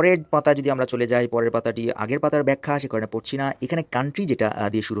 যাই হোক পরের পাতা যদি আমরা চলে যাই, পরের পাতাটি আগের পাতার ব্যাখ্যা, সে কারণে পড়ছি না। এখানে কান্ট্রি যেটা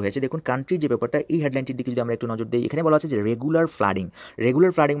দিয়ে শুরু হয়েছে, দেখুন কান্ট্রির যে ব্যাপারটা, এই হেডলাইনটির দিকে যদি আমরা একটু নজর দিই, এখানে বলা আছে যে রেগুলার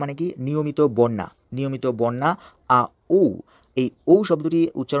ফ্লাডিং মানে কি? নিয়মিত বন্যা। ও এই ও শব্দটি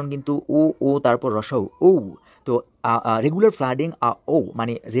উচ্চারণ কিন্তু ও তারপর রসৌ ও। তো রেগুলার ফ্লাডিং ও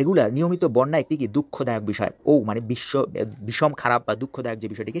মানে রেগুলার নিয়মিত বন্যা একটি কি দুঃখদায়ক বিষয়। ও মানে বিষম খারাপ বা দুঃখদায়ক যে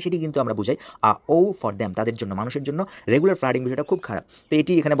বিষয়টিকে সেটি কিন্তু আমরা বুঝাই ও ফর দ্যাম, তাদের জন্য, মানুষের জন্য রেগুলার ফ্লাডিং বিষয়টা খুব খারাপ। তো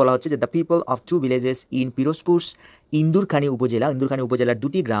এটি এখানে বলা হচ্ছে যে the people of 2 villages in Pirojpur ইন্দুরখানি উপজেলার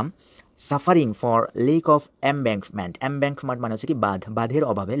 2টি গ্রাম suffering for lake of embankment মানে হচ্ছে কি বাঁধের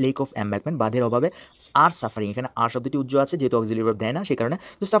অভাবে, লেক অফ এমব্যাঙ্কমেন্ট বাঁধের অভাবে, আর সাফারিং, এখানে আর শব্দটি উজ্জ্ব আছে যেহেতু অক্সিলিয়ারি ভার্ব দেয় না সেই কারণে,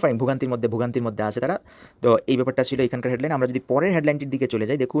 তো সাফারিং ভোগান্তির মধ্যে আছে তারা। তো এই ব্যাপারটা ছিল এখানকার হেডলাইন। আমরা যদি পরের হেডলাইনটির দিকে চলে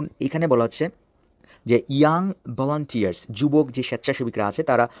যাই, দেখুন এখানে বলা হচ্ছে যে ইয়াং ভলান্টিয়ার্স, যুবক যে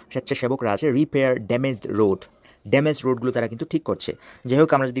স্বেচ্ছাসেবকরা আছে রিপেয়ার ড্যামেজ রোডগুলো তারা কিন্তু ঠিক করছে। যাই হোক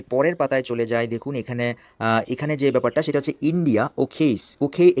আমরা যদি পরের পাতায় চলে যাই, দেখুন এখানে যে ব্যাপারটা সেটা হচ্ছে ইন্ডিয়া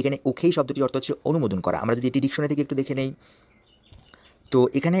এখানে ওকেই শব্দটির অর্থ হচ্ছে অনুমোদন করা। আমরা যদি এটি ডিকশনারি থেকে একটু দেখে নেই, তো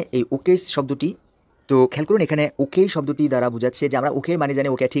এখানে এই ওকেস শব্দটি, তো খেয়াল করুন এখানে ওকে শব্দটি দ্বারা বোঝাচ্ছে যে আমরা ওকে মানে জানি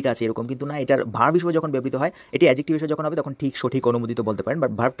ওকে ঠিক আছে এরকম, কিন্তু না, এটার ভার্ব হিসেবে যখন ব্যবহৃত হয়, এটি অ্যাডজেক্টিভ হিসেবে যখন হবে তখন ঠিক, সঠিক, অনুমোদিত বলতে পারেন।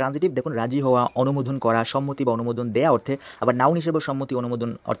 বাট ভার্ব ট্রান্সিটিভ দেখুন রাজি হওয়া, অনুমোদন করা, সম্মতি বা অনুমোদন দেয়া অর্থে, আবার নাউন হিসেবে সম্মতি অনুমোদন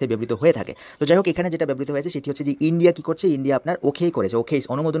অর্থে ব্যবহৃত হয়ে থাকে। তো যাই হোক এখানে যেটা ব্যবহৃত হয়েছে সেটি হচ্ছে যে ইন্ডিয়া কী করছে? ইন্ডিয়া আপনার ওকে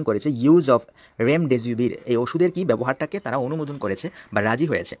অনুমোদন করেছে ইউজ অফ রেমডেসিভির, এই ওষুধের কি ব্যবহারটাকে তারা অনুমোদন করেছে বা রাজি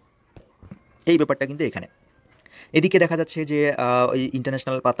হয়েছে। এই ব্যাপারটা কিন্তু এখানে। এদিকে দেখা যাচ্ছে যে ওই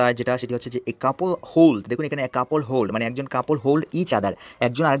ইন্টারন্যাশনাল পাতায় যেটা সেটি হচ্ছে যে এ কাপল হোল্ড, দেখুন এখানে কাপল হোল্ড মানে একজন কাপল হোল্ড ইচ আদার,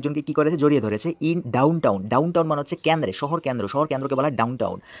 একজন আরেকজনকে কী করেছে? জড়িয়ে ধরেছে। ইন ডাউনটাউন মানে হচ্ছে শহর কেন্দ্রকে বলা হয়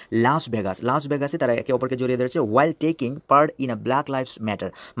ডাউনটাউন। লাস ভেগাসে তারা একে অপরকে জড়িয়ে ধরেছে। ওয়াইল taking part in a black lives matter,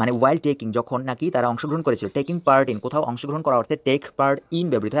 মানে ওয়াইল টেকিং যখন নাকি তারা অংশগ্রহণ করেছিল, টেকিং পার্ট ইন কোথাও অংশগ্রহণ করা অর্থে টেক পার্ট ইন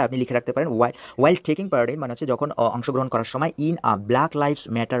ব্যবহৃত হয়, আপনি লিখে রাখতে পারেন। ওয়াইল টেকিং পার্ট ইন মানে হচ্ছে যখন অংশগ্রহণ করার সময়, in a black lives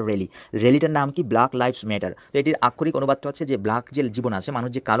matter র্যালিটার নাম কি? Black lives matter. তো এটির আক্ষরিক অনুবাদটা হচ্ছে যে ব্ল্যাক যে জীবন আছে, মানুষ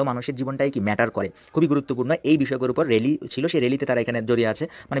যে কালো মানুষের জীবনটাই কি ম্যাটার করে, খুবই গুরুত্বপূর্ণ এই বিষয়গুলোর উপর র্যালি ছিল। সেই র্যালিতে তারা এখানে জড়িয়ে আছে,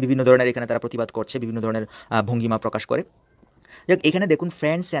 মানে বিভিন্ন ধরনের এখানে তারা প্রতিবাদ করছে, বিভিন্ন ধরনের ভঙ্গিমা প্রকাশ করে। এখানে দেখুন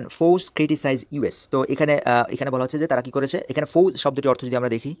friends and force criticise US, তো এখানে বলা হচ্ছে যে তারা কী করেছে? এখানে ফো শব্দটির অর্থ যদি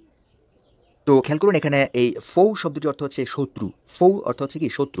আমরা দেখি, তো খেয়াল করুন এখানে এই ফৌ শব্দটির অর্থ হচ্ছে শত্রু, অর্থ হচ্ছে কি?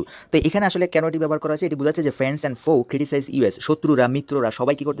 শত্রু। তো এখানে আসলে কেন এটি ব্যবহার করা হয়েছে? এটি বোঝাচ্ছে যে ফ্রেন্ডস অ্যান্ড ফো ক্রিটিসাইজ ইউএস, শত্রুরা মিত্ররা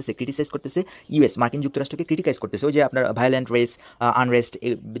সবাই কী করতেছে? ক্রিটিসাইজ করতেছে ইউএস, মার্কিন যুক্তরাষ্ট্রকে ক্রিটিসাইজ করতেছে। ওই যে আপনার ভায়োলেন্ট রেস আনরেস্ট,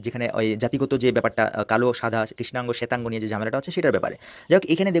 যেখানে ওই জাতিগত যে ব্যাপারটা, কালো সাদা কৃষ্ণাঙ্গ শ্বেতাঙ্গ নিয়ে যে ঝামেলাটা হচ্ছে সেটার ব্যাপারে। যাই হোক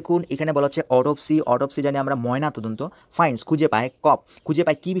এখানে দেখুন এখানে বলা হচ্ছে অটোপসি জানি আমরা ময়না তদন্ত, ফাইন্স খুঁজে পায়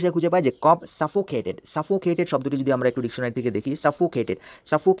কী বিষয় খুঁজে পায়? যে কপ সাফোকেটেড শব্দটি যদি আমরা একটু ডিকশনারি থেকে দেখি,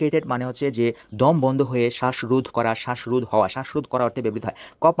 সাফোকেটেড মানে হচ্ছে যে দম বন্ধ হয়ে শ্বাসরোধ করা অর্থে ব্যবহৃত হয়।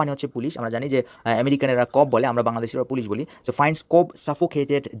 কপ মানে হচ্ছে পুলিশ, আমরা জানি যে আমেরিকানেরা কপ বলে, আমরা বাংলাদেশিরা পুলিশ বলি। সো ফাইন্স কপ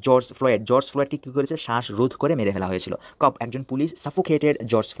সাফোকেটেড জর্জ ফ্লয়েডকে কী করেছে? শ্বাসরোধ করে মেরে ফেলা হয়েছিল। কপ একজন পুলিশ, সাফোকেটেড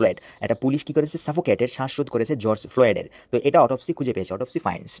জর্জ ফ্লয়েড একটা পুলিশ কী করেছে? সাফোকেটেড শ্বাসরোধ করেছে জর্জ ফ্লয়েডের। তো এটা অটোপসি খুঁজে পেয়েছে, অটোপসি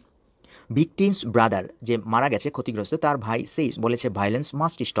ফাইন্স। ভিকটিমস ব্রাদার, যে মারা গেছে ক্ষতিগ্রস্ত, তার ভাই সেইস বলেছে ভায়োলেন্স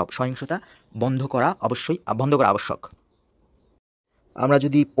মাস্ট স্টপ, সহিংসতা বন্ধ করা আবশ্যক। আমরা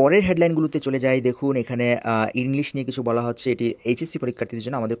যদি পরের হেডলাইনগুলোতে চলে যাই, দেখুন এখানে ইংলিশ নিয়ে কিছু বলা হচ্ছে। এটি এইচএসসি পরীক্ষার্থীদের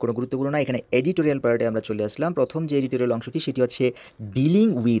জন্য আমাদের কোনো গুরুত্বপূর্ণ না। এখানে এডিটোরিয়াল পার্টে আমরা চলে আসলাম। প্রথম যে এডিটোরিয়াল অংশটি সেটি হচ্ছে ডিল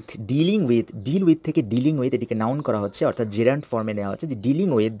উইথ থেকে ডিলিং উইথ, এটিকে নাউন করা হচ্ছে, অর্থাৎ জেরান্ট ফর্মে নেওয়া হচ্ছে যে dealing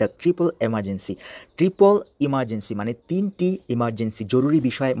with the triple emergency মানে তিনটি ইমার্জেন্সি জরুরি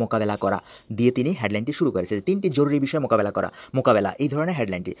বিষয় মোকাবেলা করা দিয়ে তিনি হেডলাইনটি শুরু করেছে। তিনটি জরুরি বিষয় মোকাবেলা এই ধরনের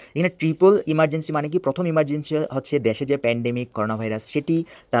হেডলাইনটি। এখানে ট্রিপল ইমার্জেন্সি মানে কি, প্রথম ইমার্জেন্সি হচ্ছে দেশে যে প্যান্ডেমিক করোনা ভাইরাস সেটি,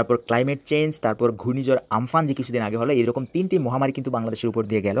 তারপর ক্লাইমেট চেঞ্জ, তারপর ঘূর্ণিঝড় আমফান যে কিছুদিন আগে হলো, এরকম তিনটি মহামারী কিন্তু বাংলাদেশের উপর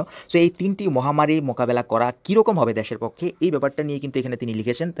দিয়ে গেল। সো এই তিনটি মহামারী মোকাবেলা করা কীরকম হবে দেশের পক্ষে, এই ব্যাপারটা নিয়ে কিন্তু এখানে তিনি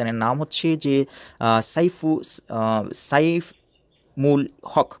লিখেছেন। তার নাম হচ্ছে যে সাইফ মূল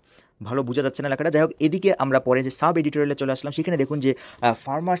হক। ভালো বোঝা যাচ্ছে না লেখাটা, যাই হোক। এদিকে আমরা পরে যে সাব এডিটোরিয়ালে চলে আসলাম, সেখানে দেখুন যে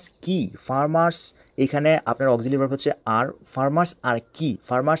ফার্মার্স এখানে আপনার অক্সিলারি ভার্ব হচ্ছে আর। ফার্মার্স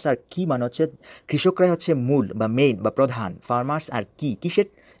আর কি মানে হচ্ছে কৃষকরাই হচ্ছে মূল বা মেইন বা প্রধান। ফার্মার্স আর কিসের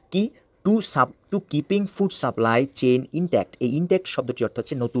কি, two keeping food supply chain intact. এই ইনট্যাক্ট শব্দটির অর্থ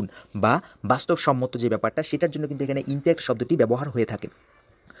হচ্ছে নতুন বা বাস্তবসম্মত যে ব্যাপারটা, সেটার জন্য কিন্তু এখানে ইনট্যাক্ট শব্দটি ব্যবহার হয়ে থাকে।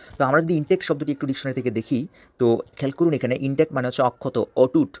 তো আমরা যদি ইনটেক্ট শব্দটি একটু ডিকশনারি থেকে দেখি, তো খেয়াল করুন এখানে ইনটেক্ট মানে হচ্ছে অক্ষত,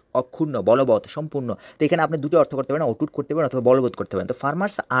 অটুট, অক্ষুণ্ণ, বলবৎ, সম্পূর্ণ। তো এখানে আপনি দুটো অর্থ করতে পারেন, অটুট করতে পারেন অথবা বলবৎ করতে পারেন। তো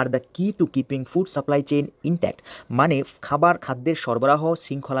ফার্মার্স আর দ্য কি two keeping food supply chain intact মানে খাদ্যের সরবরাহ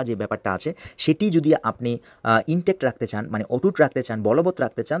শৃঙ্খলা যে ব্যাপারটা আছে সেটি যদি আপনি ইনট্যাক্ট রাখতে চান, মানে অটুট রাখতে চান, বলবৎ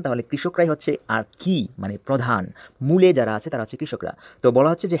রাখতে চান, তাহলে কৃষকরাই হচ্ছে আর কি মানে প্রধান, মূলে যারা আছে তারা হচ্ছে কৃষকরা। তো বলা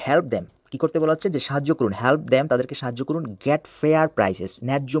হচ্ছে যে হেল্প দেম, কী করতে বলা হচ্ছে, যে সাহায্য করুন, হেল্প দেম তাদেরকে সাহায্য করুন, গেট ফেয়ার প্রাইসেস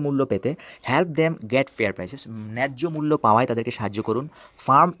ন্যায্য মূল্য পেতে, help them gate fair prices ন্যায্য মূল্য পাওয়ায় তাদেরকে সাহায্য করুন,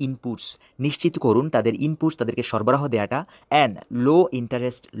 ফার্ম ইনপুটস নিশ্চিত করুন তাদের ইনপুটস তাদেরকে সরবরাহ দেওয়াটা, অ্যান্ড লো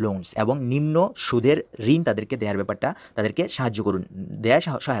ইন্টারেস্ট লোনস এবং নিম্ন সুদের ঋণ তাদেরকে দেওয়ার ব্যাপারটা তাদেরকে সাহায্য করুন,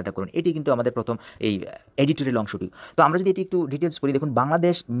 সহায়তা করুন। এটি কিন্তু আমাদের প্রথম এই এডিটোরিয়াল অংশটি। তো আমরা যদি এটি একটু ডিটেলস করি, দেখুন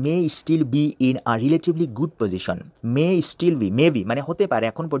Bangladesh may still be in a relatively good position. May be মানে হতে পারে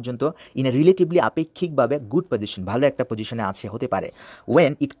এখন পর্যন্ত in a relatively আপেক্ষিকভাবে good position, ভালো একটা পজিশনে আছে, হতে পারে।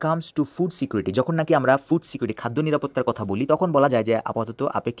 When it comes to food security, যখন নাকি আমরা ফুড সিকিউরিটি খাদ্য নিরাপত্তার কথা বলি, তখন বলা যায় যে আপাতত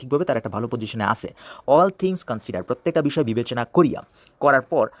আপেক্ষিকভাবে তারা একটা ভালো পজিশনে আছে। অল থিংস কনসিডার, প্রত্যেকটা বিষয় বিবেচনা করার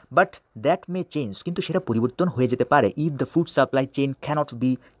পর, বাট দ্যাট মে চেঞ্জ, কিন্তু সেটা পরিবর্তন হয়ে যেতে পারে if the food supply chain cannot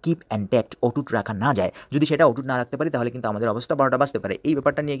B keep অ্যান্ট্যাক্ট, অটুট রাখা না যায়। যদি সেটা অটুট না রাখতে পারি তাহলে কিন্তু আমাদের অবস্থা 12টা বাজতে পারে। এই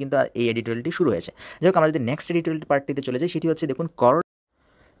ব্যাপারটা নিয়ে কিন্তু এই এডিটোরিয়ালটি শুরু হয়েছে। যাই হোক, আমরা যদি নেক্সট এডিটোরিয়াল পার্টটিতে চলে যাই, সেটি হচ্ছে দেখুন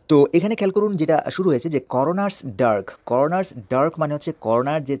তো এখানে খেয়াল করুন যেটা শুরু হয়েছে যে করোনার্স ডার্ক মানে হচ্ছে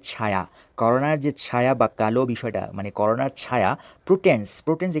করোনার যে ছায়া বা কালো বিষয়টা, মানে করোনার ছায়া।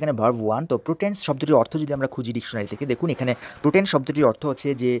 প্রোটেন্স এখানে ভার্ব 1। তো প্রোটেন্স শব্দটির অর্থ যদি আমরা খুঁজি ডিকশনারি থেকে, দেখুন এখানে প্রোটেন্স শব্দটির অর্থ হচ্ছে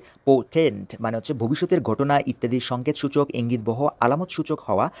যে পোটেন্ট মানে হচ্ছে ভবিষ্যতের ঘটনা ইত্যাদির সংকেত সূচক, ইঙ্গিতবহ, আলামত সূচক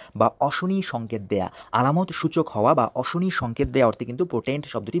হওয়া বা অশনি সংকেত দেয়া। আলামত সূচক হওয়া বা অশনি সংকেত দেওয়া অর্থে কিন্তু পোটেন্ট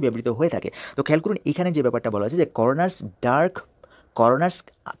শব্দটি ব্যবহৃত হয়ে থাকে। তো খেয়াল করুন এখানে যে ব্যাপারটা বলা হয়েছে যে করোনার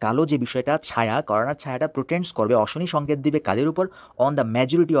কালো যে বিষয়টা করোনার ছায়াটা প্রোটেন্ডস করবে, অশনি সংকেত দিবে কাদের উপর, on the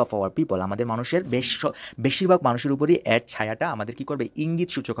majority of our people, আমাদের মানুষের বেশিরভাগ মানুষের উপরই এর ছায়াটা আমাদের কি করবে, ইঙ্গিত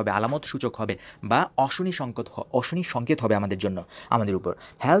সূচক হবে, আলামত সূচক হবে বা অশনি সংকেত হবে আমাদের উপর।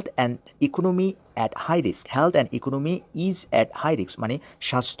 Health and economy is at high risk মানে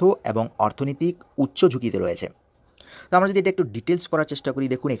স্বাস্থ্য এবং অর্থনৈতিক উচ্চ ঝুঁকিতে রয়েছে। তো আমরা যদি এটা একটু ডিটেলস পড়ার চেষ্টা করি,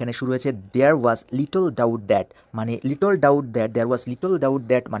 দেখুন এখানে শুরু হয়েছে দেয়ার ওয়াজ লিটল ডাউট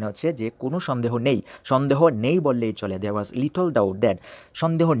দ্যাট মানে হচ্ছে যে কোনো সন্দেহ নেই বললেই চলে। দেয়ার ওয়াজ লিটল ডাউট দ্যাট,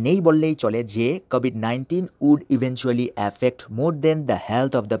 সন্দেহ নেই বললেই চলে যে COVID-19 would eventually affect more then the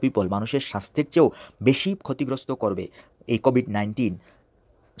health of the people, মানুষের স্বাস্থ্যের চেয়েও বেশি ক্ষতিগ্রস্ত করবে এই কোভিড-19।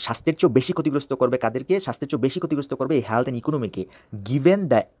 স্বাস্থ্যের চেয়েও বেশি ক্ষতিগ্রস্ত করবে কাদেরকে, স্বাস্থ্যের চেয়েও বেশি ক্ষতিগ্রস্ত করবে এই health and ইকোনমিকে, given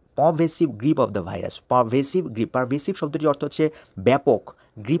the পারভেসিভ grip of the virus. পারভেসিভ শব্দটির অর্থ হচ্ছে ব্যাপক,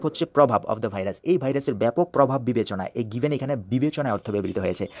 গ্রিপ হচ্ছে প্রভাব অফ দ্য ভাইরাস, এই ভাইরাসের ব্যাপক প্রভাব বিবেচনায়, এই গিভেন এখানে বিবেচনায় অর্থ ব্যবহৃত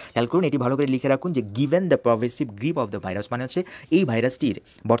হয়েছে। খেয়াল করুন এটি ভালো করে লিখে রাখুন যে given the পারভেসিভ grip of the virus মানে হচ্ছে এই ভাইরাসটির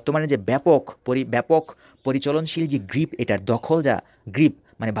বর্তমানে যে ব্যাপক পরিচলনশীল যে গ্রিপ, এটার দখল যা গ্রিপ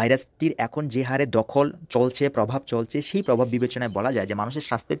মানে ভাইরাসটির এখন যে হারে দখল চলছে, প্রভাব চলছে, সেই প্রভাব বিবেচনায় বলা যায় যে মানুষের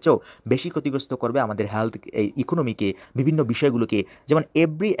স্বাস্থ্যের চেয়েও বেশি ক্ষতিগ্রস্ত করবে আমাদের হেলথ ইকোনমিকে, বিভিন্ন বিষয়গুলোকে, যেমন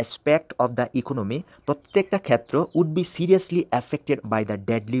every aspect of the economy, প্রত্যেকটা ক্ষেত্র would be seriously affected by the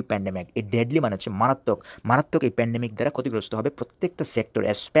deadly pandemic. এই ডেডলি মানে হচ্ছে মারাত্মক এই প্যান্ডেমিক দ্বারা ক্ষতিগ্রস্ত হবে প্রত্যেকটা sector,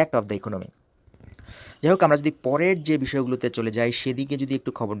 aspect of the economy. যাই হোক, আমরা যদি পরের যে বিষয়গুলোতে চলে যাই সেদিকে যদি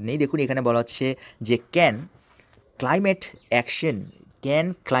একটু খবর নেই, দেখুন এখানে বলা হচ্ছে যে ক্লাইমেট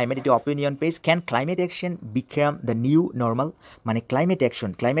এটি opinion page, can climate action become the new normal, মানে ক্লাইমেট অ্যাকশন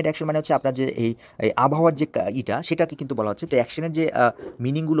মানে হচ্ছে আপনার যে এই আবহাওয়ার যে সেটাকে কিন্তু বলা হচ্ছে। তো অ্যাকশনের যে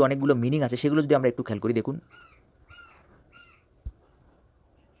অনেকগুলো মিনিং আছে সেগুলো যদি আমরা একটু খেয়াল করি, দেখুন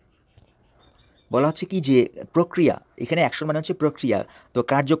বলা হচ্ছে কি যে প্রক্রিয়া, এখানে অ্যাকশন মানে হচ্ছে প্রক্রিয়া, তো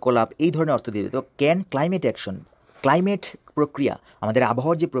কার্যকলাপ এই ধরনের অর্থ দিয়ে, তো ক্যান ক্লাইমেট অ্যাকশন, ক্লাইমেট প্রক্রিয়া, আমাদের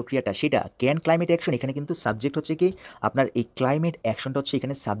আবহাওয়ার যে প্রক্রিয়াটা সেটা ক্যান ক্লাইমেট অ্যাকশন, এখানে কিন্তু সাবজেক্ট হচ্ছে কি আপনার এই ক্লাইমেট অ্যাকশনটা হচ্ছে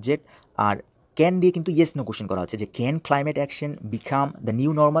এখানে সাবজেক্ট, আর ক্যান দিয়ে কিন্তু ইয়েস নো কোশ্চেন করা হচ্ছে যে can climate action become the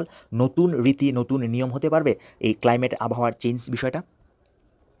new normal, নতুন রীতি নতুন নিয়ম হতে পারবে এই ক্লাইমেট আবহাওয়ার চেঞ্জ বিষয়টা।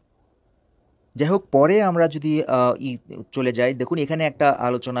 যাই হোক, পরে আমরা যদি চলে যাই, দেখুন এখানে একটা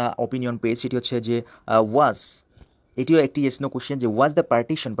আলোচনা অপিনিয়ন পেজ, সেটি হচ্ছে যে ওয়াজ, এটিও একটি ইয়েস নো কোশ্চেন, যে ওয়াজ দ্য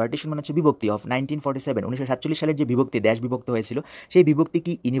পার্টিশন, পার্টিশন মানে হচ্ছে বিভক্তি, অফ 1947, 1947 সালের যে বিভক্তি, দেশ বিভক্ত হয়েছিল, সেই বিভক্তি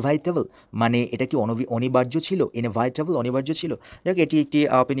কি ইনভাইটেবল, মানে এটা কি অনিবার্য ছিল, ইনভাইটেবল অনিবার্য ছিল। যাই হোক, এটি একটি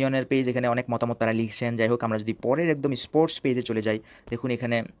অপিনিয়নের পেজ, এখানে অনেক মতামত তারা লিখছেন। যাই হোক, আমরা যদি পরের একদম স্পোর্টস পেজে চলে যাই, দেখুন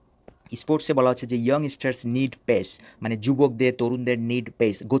এখানে স্পোর্টসে বলা হচ্ছে যে ইয়ং স্টার্স নিড পেস, মানে যুবকদের তরুণদের নিড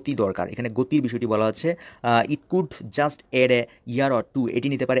পেস, গতি দরকার। এখানে গতির বিষয়টি বলা হচ্ছে, it could just add A year or two, এটি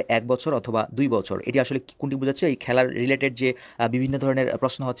নিতে পারে 1 বছর অথবা 2 বছর। এটি আসলে কোনটি বোঝাচ্ছে, এই খেলার রিলেটেড যে বিভিন্ন ধরনের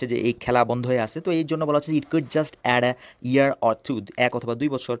প্রশ্ন হচ্ছে যে এই খেলা বন্ধ হয়ে আছে, তো এই জন্য বলা হচ্ছে it could just add a year or two, 1 অথবা 2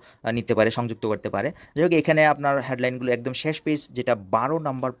 বছর নিতে পারে, সংযুক্ত করতে পারে। যাই হোক, এখানে আপনার হেডলাইনগুলো একদম শেষ পেজ, যেটা 12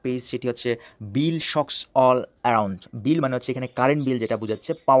 নম্বর পেজ, সেটি হচ্ছে বিল শকস অল অ্যারাউন্ড। বিল মানে হচ্ছে এখানে কারেন্ট বিল, যেটা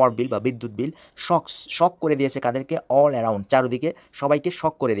বোঝাচ্ছে পাওয়ার বিল বা বিদ্যুৎ বিল। শক করে দিয়েছে কাদেরকে, অল অ্যারাউন্ড, চারদিকে সবাইকে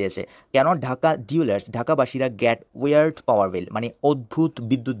শক করে দিয়েছে। কেন? ঢাকা ডিউলার্স, ঢাকাবাসীরা গেট ওয়ার্ড পাওয়ার বিল, মানে অদ্ভুত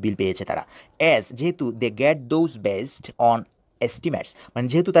বিদ্যুৎ বিল পেয়েছে তারা। যেহেতু they get those based on estimates, মানে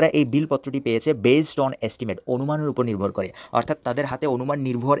যেহেতু তারা এই বিলপত্রটি পেয়েছে বেসড অন এস্টিমেট, অনুমানের উপর নির্ভর করে, অর্থাৎ তাদের হাতে অনুমান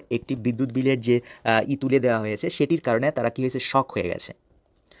নির্ভর একটি বিদ্যুৎ বিলের যে তুলে দেওয়া হয়েছে, সেটির কারণে তারা কী হয়েছে, শক হয়ে গেছে।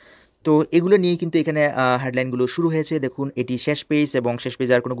 তো এগুলো নিয়েই কিন্তু এখানে হেডলাইনগুলো শুরু হয়েছে। দেখুন এটি শেষ পেজ, এবং শেষ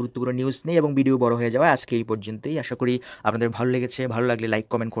পেজে আর কোনো গুরুত্বপূর্ণ নিউজ নেই, এবং ভিডিও বড় হয়ে যাওয়া আজকে এই পর্যন্তই। আশা করি আপনাদের ভালো লেগেছে। ভালো লাগলে লাইক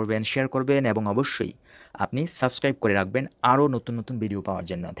কমেন্ট করবেন, শেয়ার করবেন, এবং অবশ্যই আপনি সাবস্ক্রাইব করে রাখবেন আরও নতুন নতুন ভিডিও পাওয়ার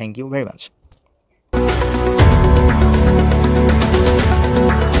জন্য। Thank you very much.